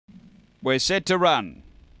We're set to run.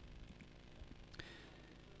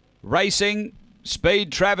 Racing. Speed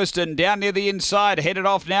Traviston down near the inside, headed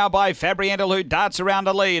off now by Fabriental, who darts around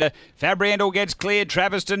the lead. Fabriental gets cleared,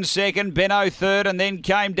 Traviston second, Benno third, and then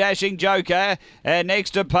came Dashing Joker. Next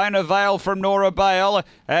to Pona Vale from Nora Bale.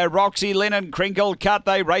 Roxy Lynn and Crinkle Cut,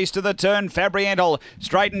 they race to the turn. Fabriental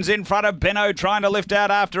straightens in front of Benno, trying to lift out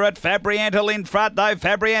after it. Fabriental in front though.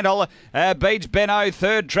 Fabriental beats Benno,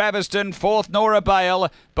 third Traviston, fourth Nora Bale.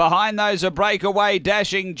 Behind those a breakaway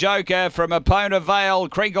Dashing Joker from a Pona Vale,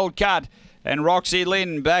 Crinkle Cut. And Roxy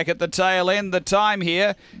Lynn back at the tail end. The time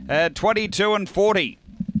here, 22 and 40.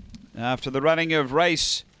 After the running of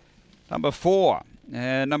race number 4.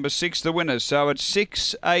 Number 6, the winner. So it's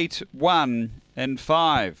 6, 8, 1 and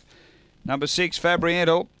 5. Number 6,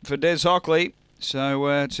 Fabriental for Des Hockley. So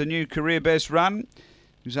it's a new career best run.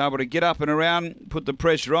 He was able to get up and around, put the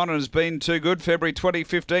pressure on, and has been too good. February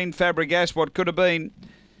 2015, Fabregas, what could have been.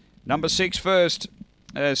 Number 6 first.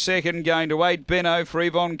 Second going to 8, Benno for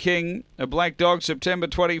Yvonne King. A Black Dog, September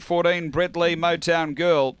 2014, Brett Lee, Motown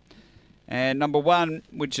Girl. And number 1,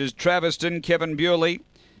 which is Traviston, Kevin Bewley.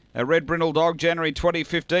 A Red Brindle Dog, January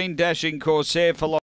 2015, Dashing Corsair for